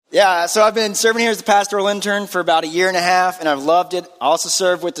Yeah, so I've been serving here as the pastoral intern for about a year and a half, and I've loved it. I also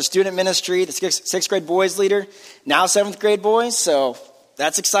serve with the student ministry, the sixth grade boys leader, now seventh grade boys, so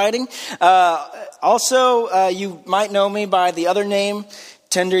that's exciting. You might know me by the other name,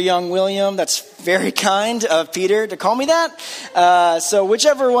 Tender Young William. That's very kind of Peter to call me that. So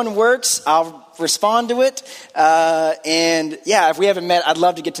whichever one works, I'll respond to it. If we haven't met, I'd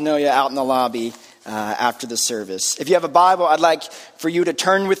love to get to know you out in the lobby after the service. If you have a Bible, I'd like for you to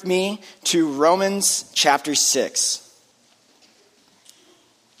turn with me to Romans chapter 6.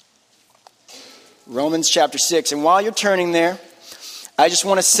 Romans chapter 6. And while you're turning there, I just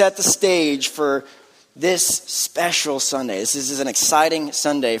want to set the stage for this special Sunday. This is an exciting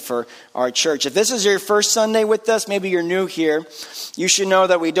Sunday for our church. If this is your first Sunday with us, maybe you're new here, you should know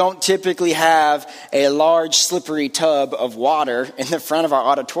that we don't typically have a large slippery tub of water in the front of our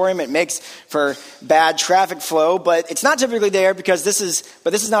auditorium. It makes for bad traffic flow, but it's not typically there because this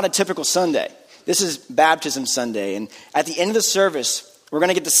is not a typical Sunday. This is Baptism Sunday, and at the end of the service, we're going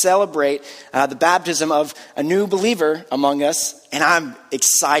to get to celebrate the baptism of a new believer among us, and I'm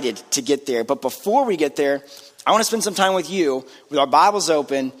excited to get there. But before we get there, I want to spend some time with you, with our Bibles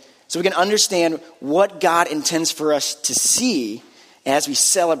open, so we can understand what God intends for us to see as we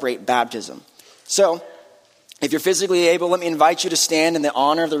celebrate baptism. So, if you're physically able, let me invite you to stand in the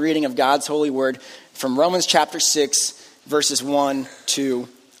honor of the reading of God's holy word from Romans chapter 6, verses 1 to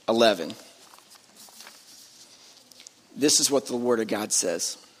 11. This is what the Word of God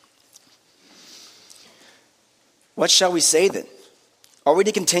says. What shall we say then? Are we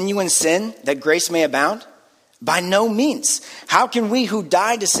to continue in sin that grace may abound? By no means. How can we who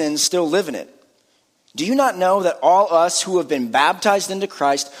died to sin still live in it? Do you not know that all us who have been baptized into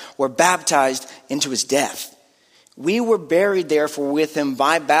Christ were baptized into his death? We were buried therefore with him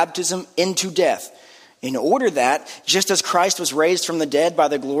by baptism into death, in order that, just as Christ was raised from the dead by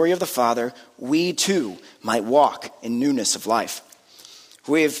the glory of the Father, we too might walk in newness of life.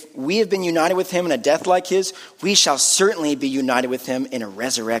 We have been united with him in a death like his, we shall certainly be united with him in a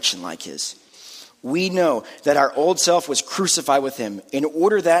resurrection like his. We know that our old self was crucified with him, in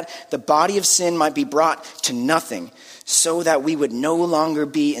order that the body of sin might be brought to nothing, so that we would no longer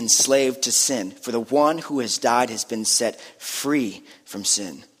be enslaved to sin. For the one who has died has been set free from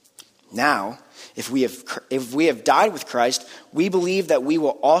sin. Now, if we have died with Christ, we believe that we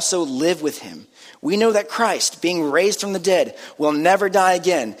will also live with him. We know that Christ, being raised from the dead, will never die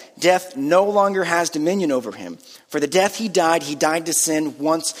again. Death no longer has dominion over him. For the death he died to sin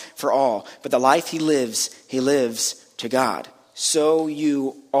once for all. But the life he lives to God. So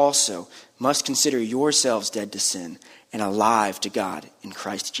you also must consider yourselves dead to sin and alive to God in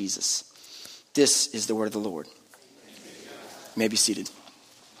Christ Jesus. This is the word of the Lord. You may be seated.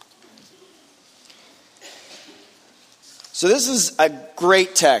 So this is a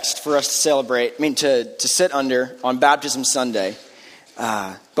great text for us to celebrate, to sit under on Baptism Sunday.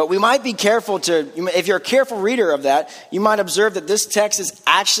 But we might be careful if you're a careful reader of that, you might observe that this text is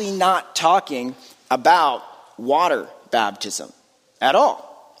actually not talking about water baptism at all.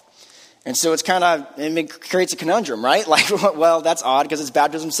 And so it creates a conundrum, right? Well, that's odd because it's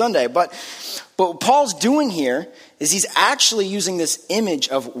Baptism Sunday. But what Paul's doing here is he's actually using this image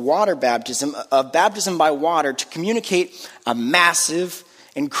of water baptism, of baptism by water, to communicate a massive,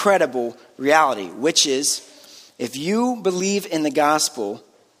 incredible reality, which is, if you believe in the gospel,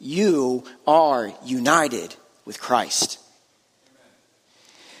 you are united with Christ.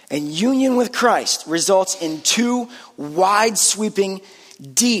 And union with Christ results in two wide-sweeping,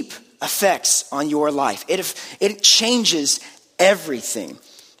 deep effects on your life. It changes everything.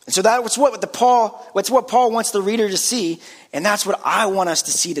 And so that's what Paul wants the reader to see, and that's what I want us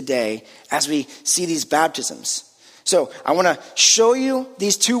to see today as we see these baptisms. So I want to show you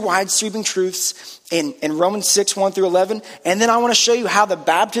these two wide-sweeping truths in Romans 6, 1 through 11, and then I want to show you how the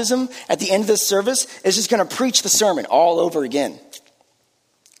baptism at the end of this service is just going to preach the sermon all over again.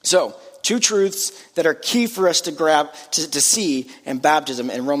 So, two truths that are key for us to grab, to see in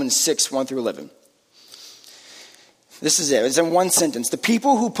baptism in Romans 6, 1 through 11. This is it. It's in one sentence. The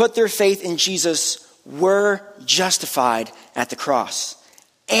people who put their faith in Jesus were justified at the cross.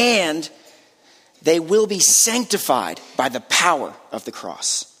 And they will be sanctified by the power of the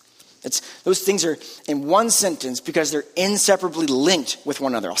cross. Those things are in one sentence because they're inseparably linked with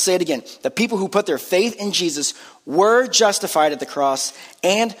one another. I'll say it again. The people who put their faith in Jesus were justified at the cross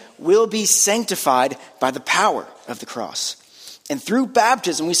and will be sanctified by the power of the cross. And through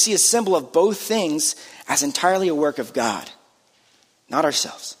baptism, we see a symbol of both things as entirely a work of God, not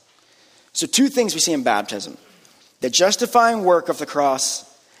ourselves. So two things we see in baptism: the justifying work of the cross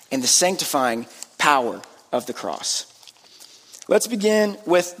and the sanctifying power of the cross. let's begin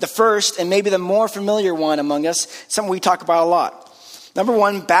with the first and maybe the more familiar one among us, something we talk about a lot. Number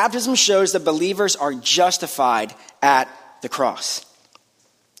one, baptism shows that believers are justified at the cross.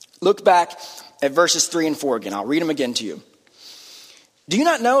 Look back at verses 3 and 4 again. I'll read them again to you. Do you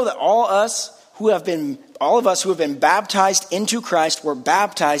not know that all of us who have been baptized into Christ were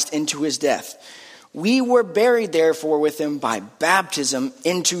baptized into his death? We were buried therefore with him by baptism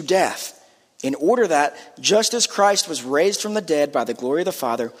into death, in order that, just as Christ was raised from the dead by the glory of the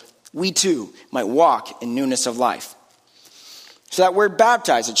Father, we too might walk in newness of life. So that word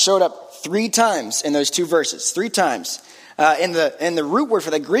baptized, it showed up 3 times in those 2 verses. 3 times. And the root word for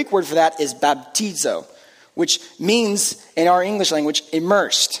the Greek word for that is baptizo, which means, in our English language,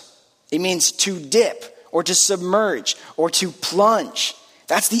 immersed. It means to dip or to submerge or to plunge.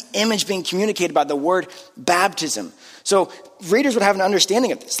 That's the image being communicated by the word baptism. So readers would have an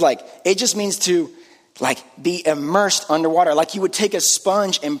understanding of this. It just means to be immersed underwater. Like you would take a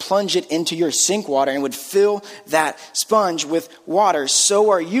sponge and plunge it into your sink water and would fill that sponge with water.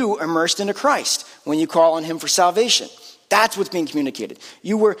 So are you immersed into Christ when you call on him for salvation. That's what's being communicated.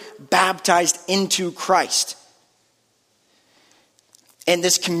 You were baptized into Christ. And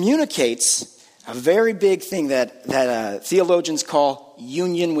this communicates a very big thing that theologians call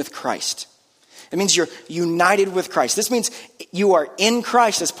union with Christ. It means you're united with Christ. This means you are in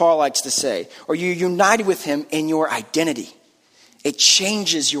Christ, as Paul likes to say, or you're united with him in your identity. It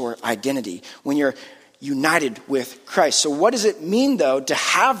changes your identity when you're united with Christ. So what does it mean, though, to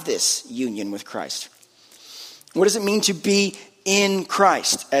have this union with Christ? What does it mean to be in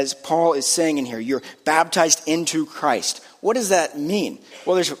Christ, as Paul is saying in here? You're baptized into Christ. What does that mean?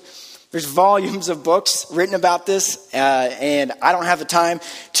 Well, there's volumes of books written about this, and I don't have the time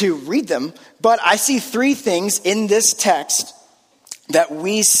to read them, but I see 3 things in this text that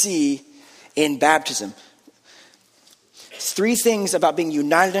we see in baptism. 3 things about being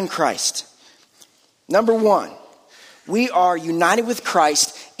united in Christ. Number 1, we are united with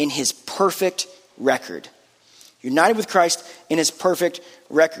Christ in his perfect record. United with Christ in his perfect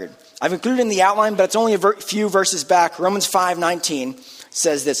record. I've included in the outline, but it's only a few verses back. Romans 5:19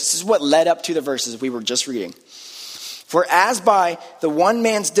 says this. This is what led up to the verses we were just reading. For as by the one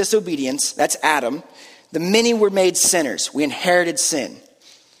man's disobedience, that's Adam, the many were made sinners. We inherited sin.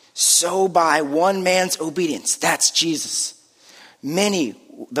 So by one man's obedience, that's Jesus,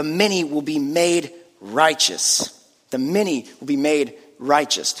 the many will be made righteous. The many will be made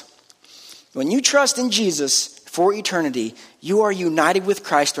righteous. When you trust in Jesus for eternity, you are united with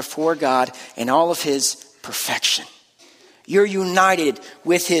Christ before God in all of his perfection. You're united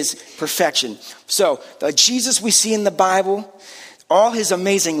with his perfection. So the Jesus we see in the Bible, all his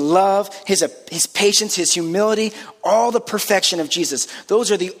amazing love, his patience, his humility, all the perfection of Jesus,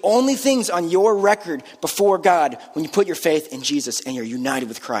 those are the only things on your record before God when you put your faith in Jesus and you're united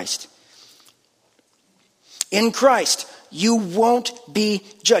with Christ. In Christ, you won't be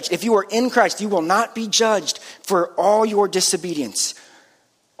judged. If you are in Christ, you will not be judged for all your disobedience,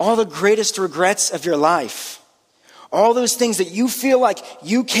 all the greatest regrets of your life, all those things that you feel like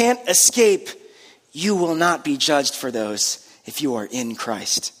you can't escape. You will not be judged for those if you are in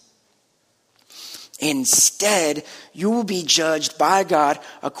Christ. Instead, you will be judged by God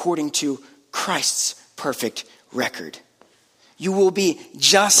according to Christ's perfect record. You will be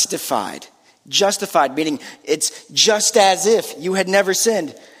justified. Justified, meaning it's just as if you had never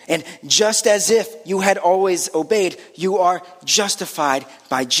sinned. And just as if you had always obeyed, you are justified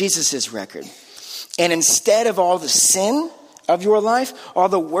by Jesus' record. And instead of all the sin of your life, all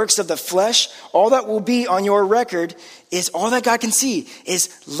the works of the flesh, all that will be on your record is all that God can see is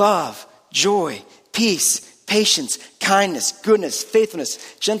love, joy, peace, patience, kindness, goodness,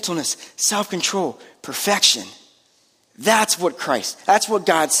 faithfulness, gentleness, self-control, perfection. That's what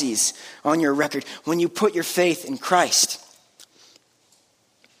God sees on your record when you put your faith in Christ.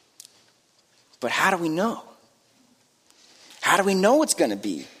 But how do we know? How do we know it's going to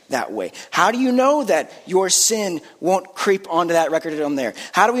be that way? How do you know that your sin won't creep onto that record on there?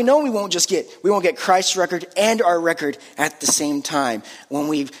 How do we know we won't get Christ's record and our record at the same time when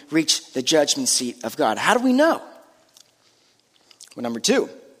we reach the judgment seat of God? How do we know? Well, number 2,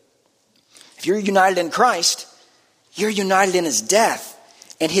 if you're united in Christ, you're united in his death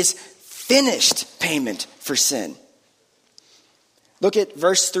and his finished payment for sin. Look at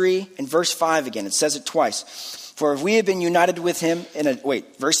verse 3 and verse 5 again. It says it twice. For if we have been united with him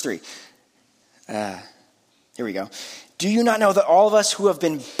verse 3. Here we go. Do you not know that all of us who have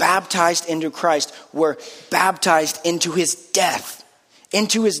been baptized into Christ were baptized into his death?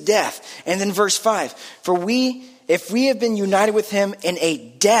 Into his death. And then verse 5. For we if we have been united with him in a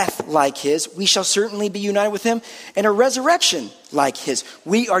death like his, we shall certainly be united with him in a resurrection like his.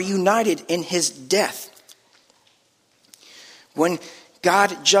 We are united in his death. When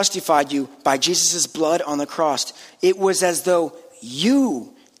God justified you by Jesus' blood on the cross, it was as though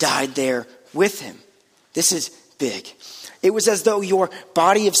you died there with him. This is big. It was as though your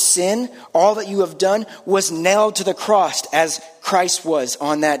body of sin, all that you have done, was nailed to the cross as Christ was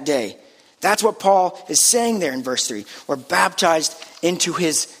on that day. That's what Paul is saying there in verse 3. We're baptized into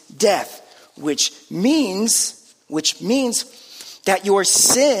his death, which means that your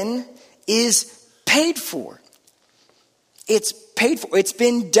sin is paid for. It's paid for. It's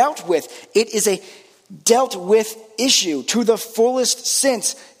been dealt with. It is a dealt with issue to the fullest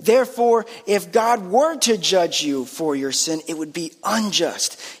sense. Therefore, if God were to judge you for your sin, it would be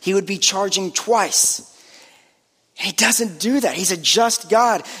unjust. He would be charging twice. He doesn't do that. He's a just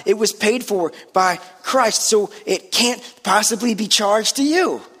God. It was paid for by Christ, so it can't possibly be charged to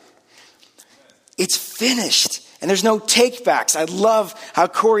you. It's finished, and there's no takebacks. I love how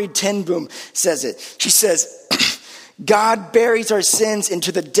Corrie ten Boom says it. She says, God buries our sins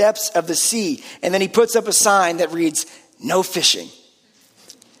into the depths of the sea, and then he puts up a sign that reads, no fishing.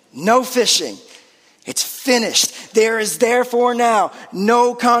 No fishing. It's finished. There is therefore now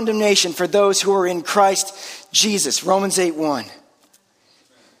no condemnation for those who are in Christ Jesus. Romans 8:1.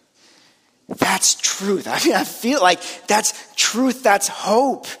 That's truth. I mean, I feel like that's truth. That's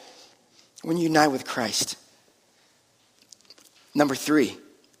hope when you unite with Christ. Number 3.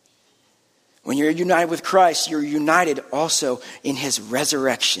 When you're united with Christ, you're united also in his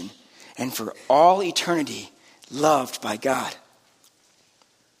resurrection and for all eternity loved by God.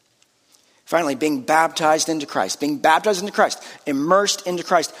 Finally, being baptized into Christ, immersed into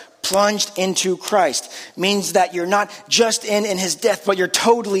Christ, plunged into Christ means that you're not just in his death, but you're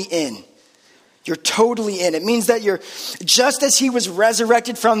totally in. You're totally in. It means that you're just as he was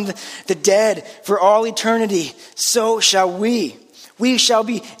resurrected from the dead for all eternity, so shall we. We shall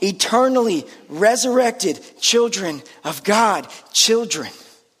be eternally resurrected children of God, children.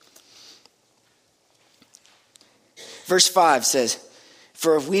 Verse 5 says,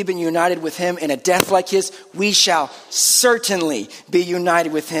 for if we've been united with him in a death like his, we shall certainly be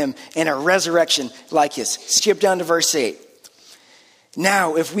united with him in a resurrection like his. Skip down to verse 8.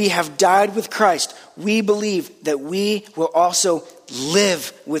 Now, if we have died with Christ, we believe that we will also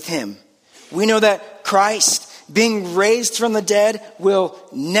live with him. We know that Christ, being raised from the dead, will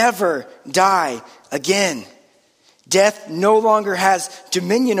never die again. Death no longer has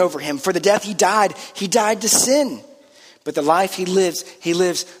dominion over him. For the death he died to sin. But the life he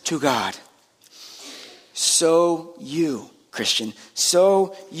lives to God. So you, Christian,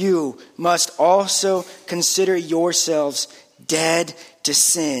 so you must also consider yourselves dead to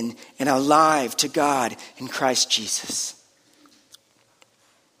sin and alive to God in Christ Jesus.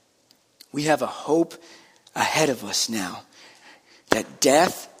 We have a hope ahead of us now that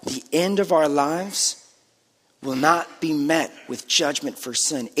death, the end of our lives, will not be met with judgment for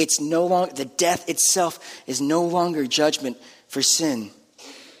sin. It's no longer, the death itself is no longer judgment for sin.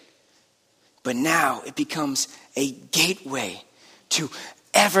 But now it becomes a gateway to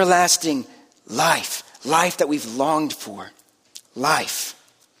everlasting life. Life that we've longed for. Life.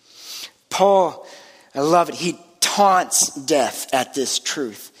 Paul, I love it. He taunts death at this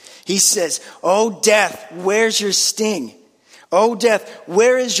truth. He says, "Oh death, where's your sting? Oh death,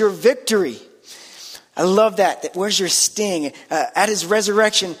 where is your victory?" I love that. Where's your sting? At his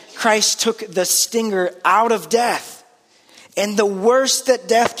resurrection, Christ took the stinger out of death. And the worst that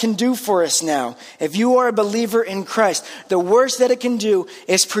death can do for us now, if you are a believer in Christ, the worst that it can do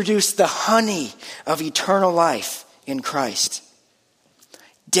is produce the honey of eternal life in Christ.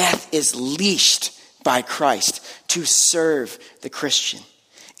 Death is leashed by Christ to serve the Christian.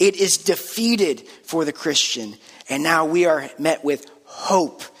 It is defeated for the Christian. And now we are met with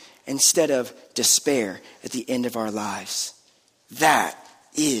hope instead of despair at the end of our lives. That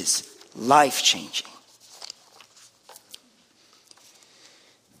is life-changing.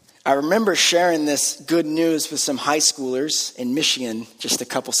 I remember sharing this good news with some high schoolers in Michigan just a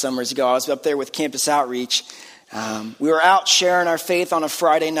couple summers ago. I was up there with Campus Outreach. We were out sharing our faith on a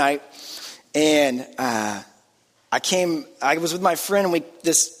Friday night, and I was with my friend, and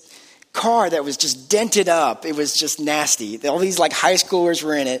this car that was just dented up. It was just nasty. All these high schoolers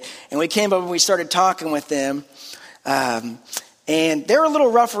were in it. And we came up and we started talking with them. And they were a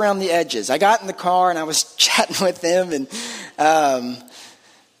little rough around the edges. I got in the car and I was chatting with them. And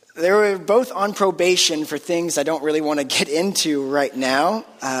they were both on probation for things I don't really want to get into right now.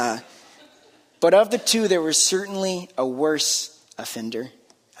 But of the two, there was certainly a worse offender.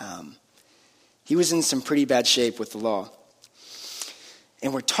 he was in some pretty bad shape with the law.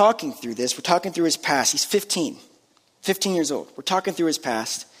 And we're talking through this. We're talking through his past. He's 15 years old. We're talking through his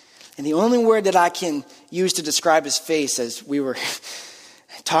past. And the only word that I can use to describe his face as we were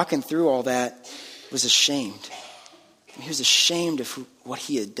talking through all that was ashamed. He was ashamed of what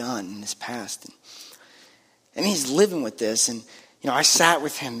he had done in his past. And he's living with this. And, I sat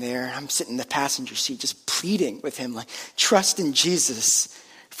with him there. I'm sitting in the passenger seat just pleading with him, like, trust in Jesus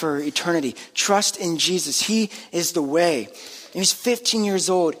for eternity. Trust in Jesus. He is the way. And he's 15 years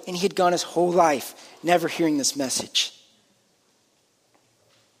old, and he had gone his whole life never hearing this message.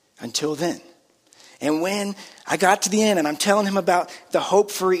 Until then. And when I got to the end and I'm telling him about the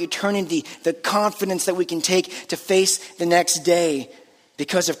hope for eternity, the confidence that we can take to face the next day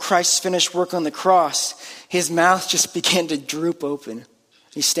because of Christ's finished work on the cross, his mouth just began to droop open.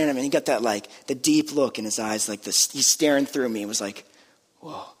 He's staring at me and he got that the deep look in his eyes like this. He's staring through me. It was like,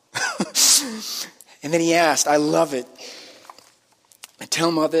 whoa. And then he asked, I love it. I tell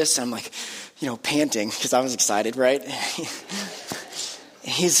him all this. I'm like, panting because I was excited, right?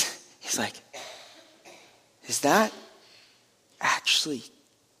 He's like, is that actually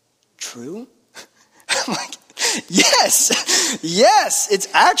true? I'm like, yes, it's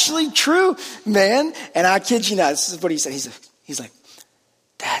actually true, man. And I kid you not, this is what he said. He's like,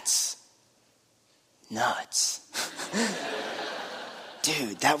 that's nuts.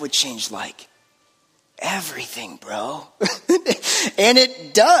 Dude, that would change everything, bro. And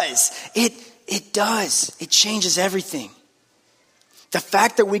it does. It does. It changes everything. The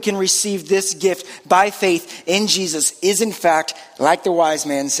fact that we can receive this gift by faith in Jesus is, in fact, like the wise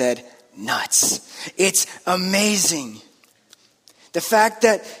man said, nuts. It's amazing. The fact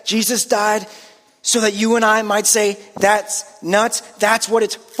that Jesus died so that you and I might say, that's nuts, that's what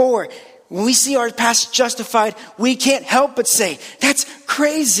it's for. When we see our past justified, we can't help but say, that's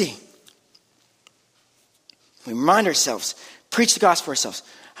crazy. We remind ourselves, preach the gospel ourselves.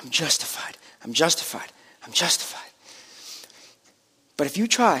 I'm justified, I'm justified, I'm justified. But if you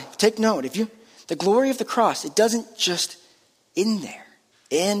try, take note, the glory of the cross, it doesn't just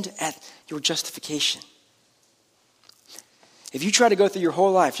end at your justification. If you try to go through your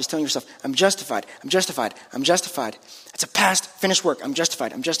whole life just telling yourself, I'm justified, I'm justified, I'm justified. That's a past finished work. I'm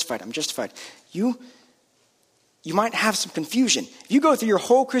justified, I'm justified, I'm justified. You might have some confusion. If you go through your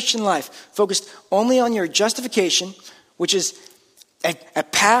whole Christian life focused only on your justification, which is a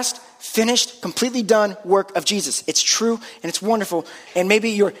past, finished, completely done work of Jesus. It's true and it's wonderful. And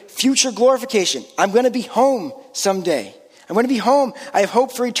maybe your future glorification. I'm going to be home someday. I'm going to be home. I have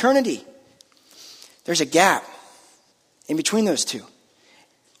hope for eternity. There's a gap in between those two.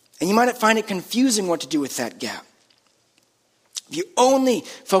 And you might find it confusing what to do with that gap. If you only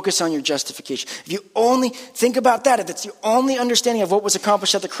focus on your justification, if you only think about that, if it's your only understanding of what was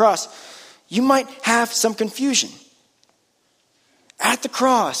accomplished at the cross, you might have some confusion. At the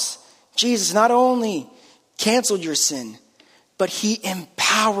cross, Jesus not only canceled your sin, but he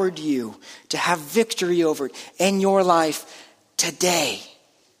empowered you to have victory over it in your life today.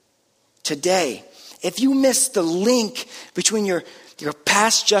 Today. If you miss the link between your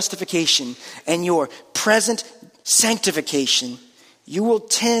past justification and your present sanctification, you will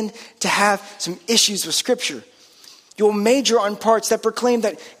tend to have some issues with Scripture. You'll major on parts that proclaim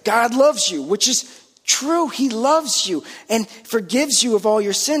that God loves you, which is true. He loves you and forgives you of all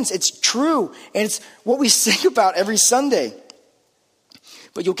your sins. It's true. And it's what we sing about every Sunday.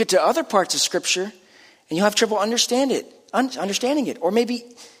 But you'll get to other parts of Scripture and you'll have trouble understanding it, or maybe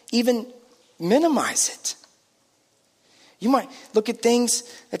even minimize it. You might look at things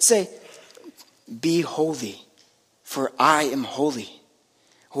that say, be holy, for I am holy.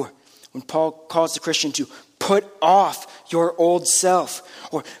 Or when Paul calls the Christian to put off your old self,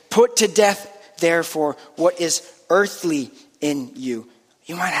 or put to death, therefore, what is earthly in you.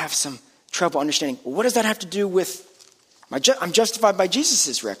 You might have some trouble understanding, well, what does that have to do with I'm justified by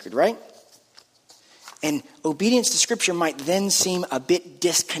Jesus' record, right? And obedience to Scripture might then seem a bit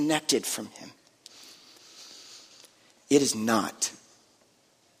disconnected from him. It is not.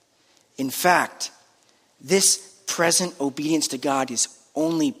 In fact, this present obedience to God is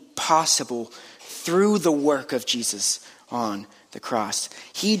only possible through the work of Jesus on the cross.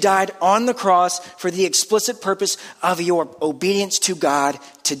 He died on the cross for the explicit purpose of your obedience to God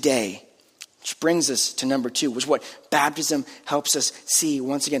today. Which brings us to number 2, which is what baptism helps us see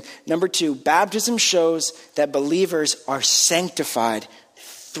once again. Number 2, baptism shows that believers are sanctified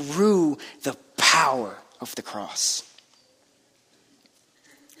through the power of the cross.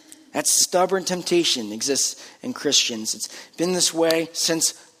 That stubborn temptation exists in Christians. It's been this way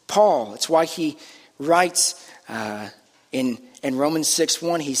since Paul. It's why he writes in Romans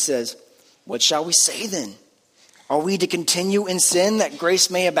 6:1, he says, What shall we say then? Are we to continue in sin that grace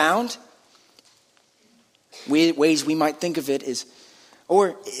may abound? Ways we might think of it is,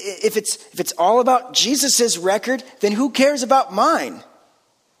 or if it's all about Jesus' record, then who cares about mine?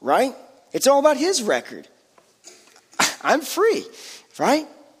 Right? It's all about his record. I'm free, right?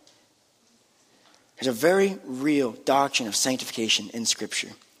 There's a very real doctrine of sanctification in Scripture.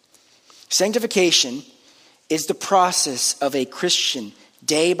 Sanctification is the process of a Christian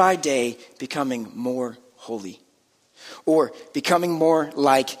day by day becoming more holy, or becoming more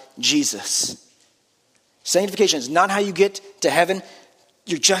like Jesus. Sanctification is not how you get to heaven.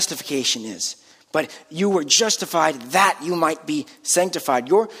 Your justification is. But you were justified that you might be sanctified.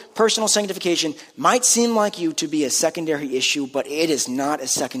 Your personal sanctification might seem like you to be a secondary issue, but it is not a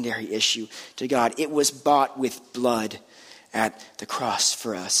secondary issue to God. It was bought with blood at the cross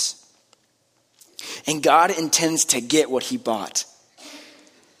for us. And God intends to get what he bought.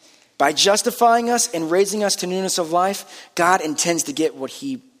 By justifying us and raising us to newness of life, God intends to get what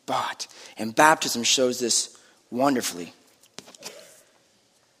he bought. And baptism shows this wonderfully.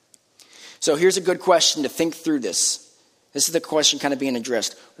 So here's a good question to think through this. This is the question kind of being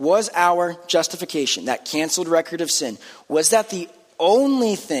addressed. Was our justification, that canceled record of sin, was that the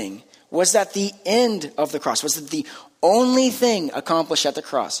only thing? Was that the end of the cross? Was it the only thing accomplished at the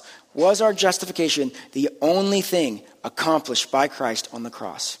cross? Was our justification the only thing accomplished by Christ on the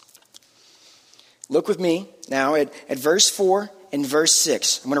cross? Look with me now at verse 4 and verse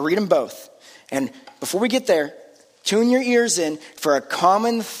 6. I'm going to read them both. And before we get there, tune your ears in for a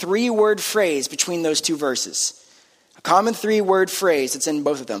common 3-word phrase between those two verses. A common 3-word phrase that's in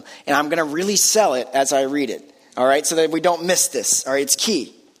both of them. And I'm going to really sell it as I read it. All right, so that we don't miss this. All right, it's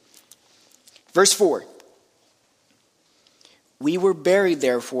key. Verse 4. We were buried,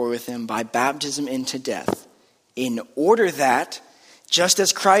 therefore, with him by baptism into death, in order that, just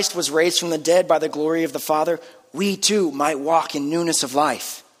as Christ was raised from the dead by the glory of the Father, we too might walk in newness of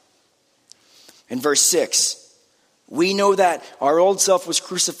life. In verse 6. We know that our old self was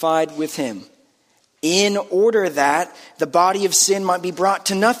crucified with him, in order that the body of sin might be brought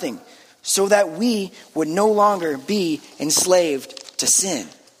to nothing, so that we would no longer be enslaved to sin.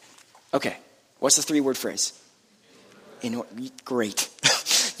 Okay, what's the 3-word phrase? Great.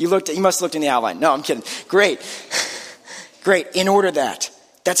 You must have looked in the outline. No, I'm kidding. Great. In order that.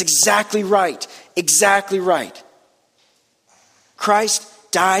 That's exactly right. Exactly right. Christ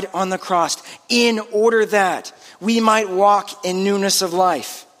died on the cross in order that we might walk in newness of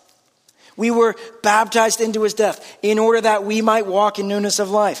life. We were baptized into his death in order that we might walk in newness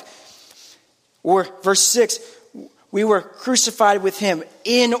of life. Or verse 6, we were crucified with him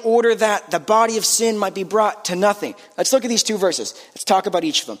in order that the body of sin might be brought to nothing. Let's look at these 2 verses. Let's talk about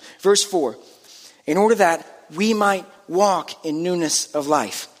each of them. Verse 4, in order that we might walk in newness of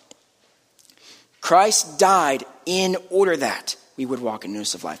life. Christ died in order that we would walk in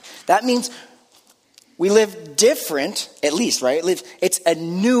newness of life. That means we live different, at least, right? It's a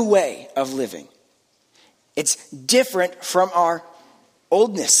new way of living. It's different from our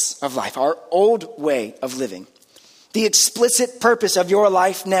oldness of life, our old way of living. The explicit purpose of your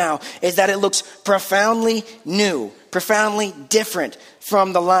life now is that it looks profoundly new, profoundly different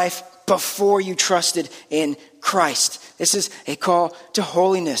from the life before you trusted in Christ. This is a call to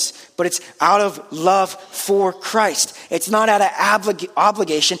holiness, but it's out of love for Christ. It's not out of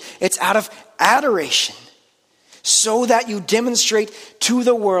obligation, it's out of adoration, so that you demonstrate to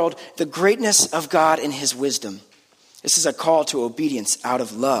the world the greatness of God and his wisdom. This is a call to obedience out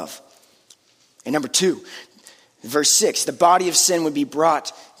of love. And number 2, verse 6, the body of sin would be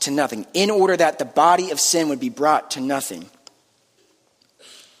brought to nothing, in order that the body of sin would be brought to nothing.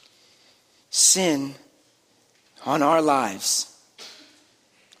 Sin on our lives.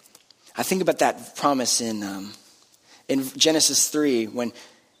 I think about that promise in Genesis 3 when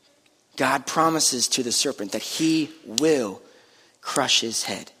God promises to the serpent that he will crush his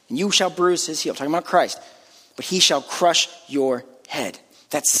head. And you shall bruise his heel. I'm talking about Christ. But he shall crush your head.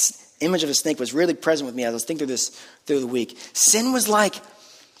 That image of a snake was really present with me as I was thinking through this through the week. Sin was like,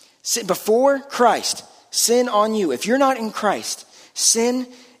 before Christ, sin on you. If you're not in Christ, sin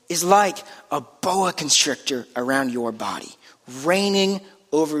is like a boa constrictor around your body, reigning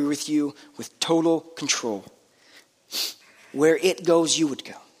over with you with total control. Where it goes, you would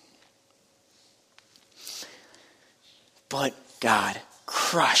go. But God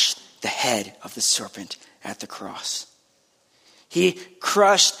crushed the head of the serpent at the cross. He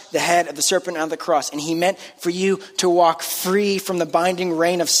crushed the head of the serpent on the cross, and he meant for you to walk free from the binding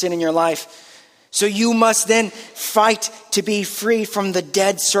reign of sin in your life. So you must then fight to be free from the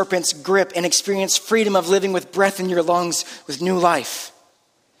dead serpent's grip and experience freedom of living with breath in your lungs with new life.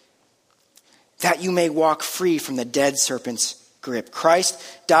 that you may walk free from the dead serpent's grip. Christ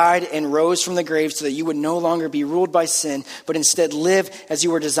died and rose from the grave so that you would no longer be ruled by sin, but instead live as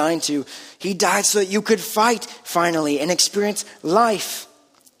you were designed to. He died so that you could fight finally and experience life.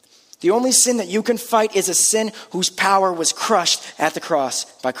 The only sin that you can fight is a sin whose power was crushed at the cross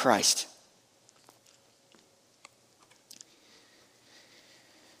by Christ.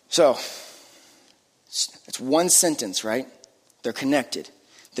 So, it's one sentence, right? They're connected.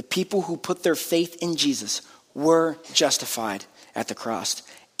 The people who put their faith in Jesus were justified at the cross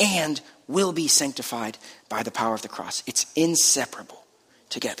and will be sanctified by the power of the cross. It's inseparable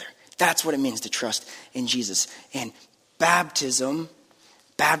together. That's what it means to trust in Jesus. And baptism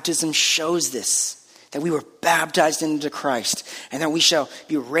shows this, that we were baptized into Christ and that we shall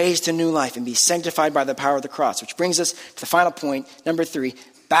be raised to new life and be sanctified by the power of the cross. Which brings us to the final point, number 3.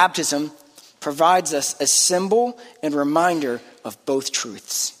 Baptism provides us a symbol and reminder of both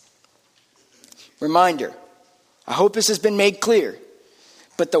truths. Reminder. I hope this has been made clear.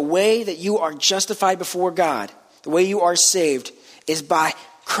 But the way that you are justified before God, the way you are saved, is by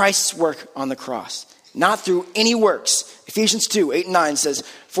Christ's work on the cross, not through any works. Ephesians 2, 8 and 9 says,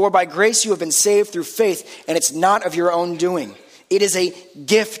 "For by grace you have been saved through faith, and it's not of your own doing. It is a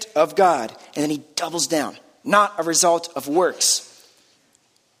gift of God." And then he doubles down, not a result of works.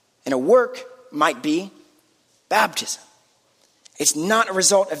 And a work might be baptism. It's not a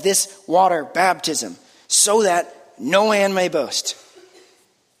result of this water baptism, so that no man may boast.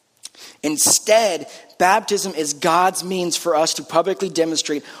 Instead, baptism is God's means for us to publicly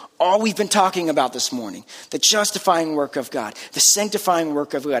demonstrate all we've been talking about this morning. The justifying work of God, the sanctifying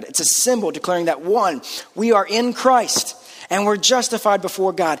work of God. It's a symbol declaring that, one, we are in Christ and we're justified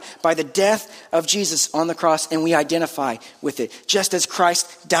before God by the death of Jesus on the cross, and we identify with it. Just as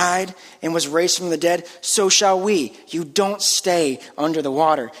Christ died and was raised from the dead, so shall we. You don't stay under the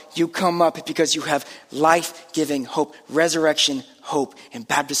water. You come up because you have life-giving hope, resurrection hope, and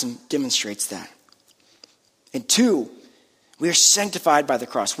baptism demonstrates that. And 2, we are sanctified by the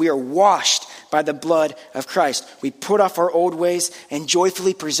cross. We are washed by the blood of Christ. We put off our old ways and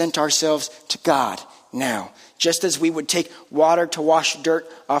joyfully present ourselves to God now. Just as we would take water to wash dirt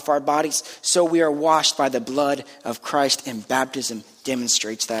off our bodies, so we are washed by the blood of Christ, and baptism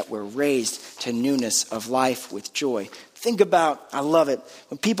demonstrates that we're raised to newness of life with joy. Think about, I love it,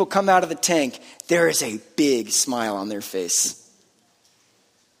 when people come out of the tank, there is a big smile on their face.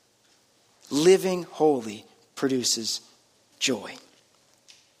 Living holy produces joy.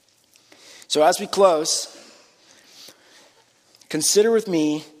 So as we close, consider with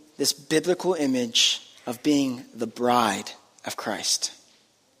me this biblical image of being the bride of Christ.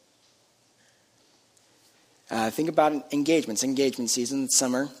 Think about engagements. Engagement season,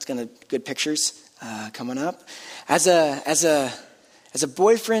 summer. It's gonna good pictures coming up. As a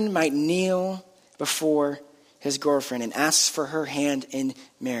boyfriend might kneel before his girlfriend and asks for her hand in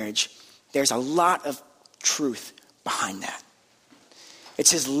marriage, there's a lot of truth behind that. It's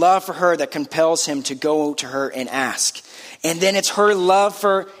his love for her that compels him to go to her and ask. And then it's her love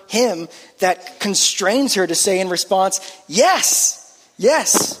for him that constrains her to say in response, yes,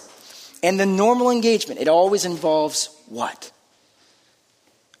 yes. And the normal engagement, it always involves what?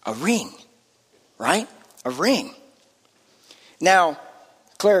 A ring, right? A ring. Now,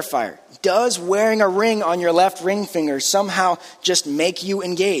 clarifier, does wearing a ring on your left ring finger somehow just make you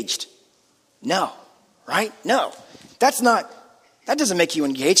engaged? No, right? No, that doesn't make you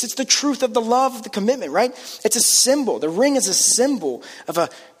engaged. It's the truth of the love of the commitment, right? It's a symbol. The ring is a symbol of a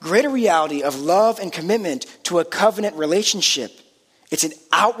greater reality of love and commitment to a covenant relationship. It's an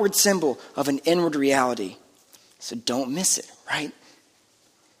outward symbol of an inward reality. So don't miss it, right?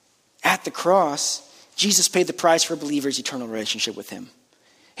 At the cross, Jesus paid the price for believers' eternal relationship with him.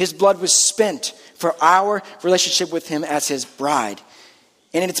 His blood was spent for our relationship with him as his bride.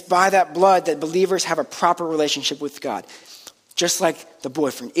 And it's by that blood that believers have a proper relationship with God. Just like the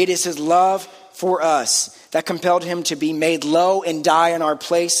boyfriend. It is his love for us that compelled him to be made low and die in our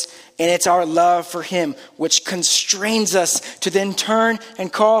place. And it's our love for him which constrains us to then turn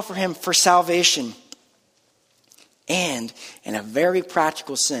and call for him for salvation. And in a very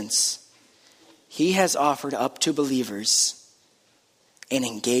practical sense, he has offered up to believers an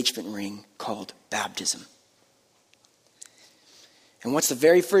engagement ring called baptism. And what's the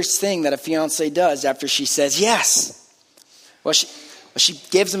very first thing that a fiancé does after she says yes? Well, she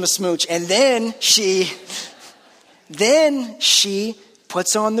gives him a smooch, and then she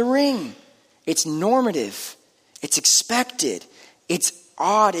puts on the ring. It's normative. It's expected. It's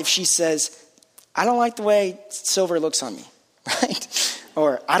odd if she says, I don't like the way silver looks on me, right?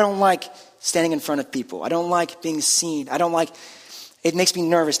 Or I don't like standing in front of people. I don't like being seen. It makes me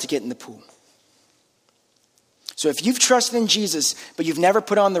nervous to get in the pool. So if you've trusted in Jesus, but you've never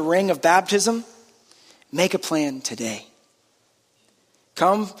put on the ring of baptism, make a plan today.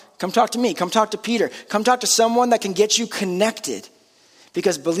 Come talk to me. Come talk to Peter. Come talk to someone that can get you connected.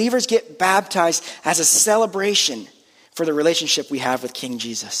 Because believers get baptized as a celebration for the relationship we have with King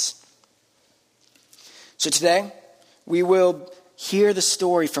Jesus. So today, we will hear the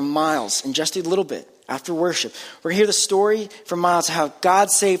story from Miles in just a little bit after worship. We're going to hear the story from Miles of how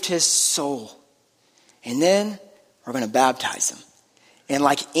God saved his soul. And then we're going to baptize him. And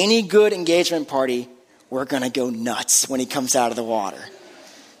like any good engagement party, we're going to go nuts when he comes out of the water.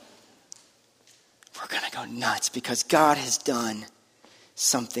 We're going to go nuts because God has done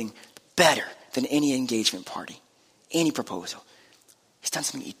something better than any engagement party, any proposal. He's done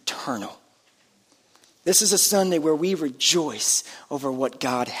something eternal. This is a Sunday where we rejoice over what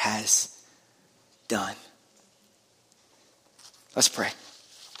God has done. Let's pray.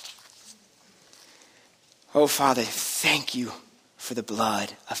 Oh, Father, thank you for the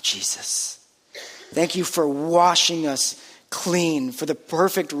blood of Jesus. Thank you for washing us clean, for the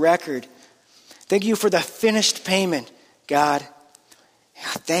perfect record. Thank you for the finished payment, God.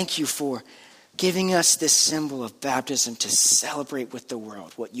 Thank you for giving us this symbol of baptism to celebrate with the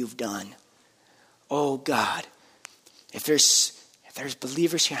world what you've done. Oh God, if there's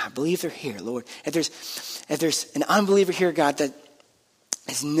believers here, I believe they're here, Lord. If there's an unbeliever here, God, that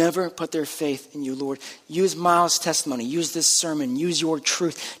has never put their faith in you, Lord, use Miles' testimony, use this sermon, use your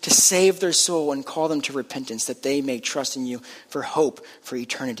truth to save their soul and call them to repentance that they may trust in you for hope for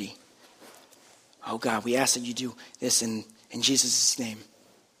eternity. Oh God, we ask that you do this in Jesus' name.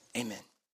 Amen.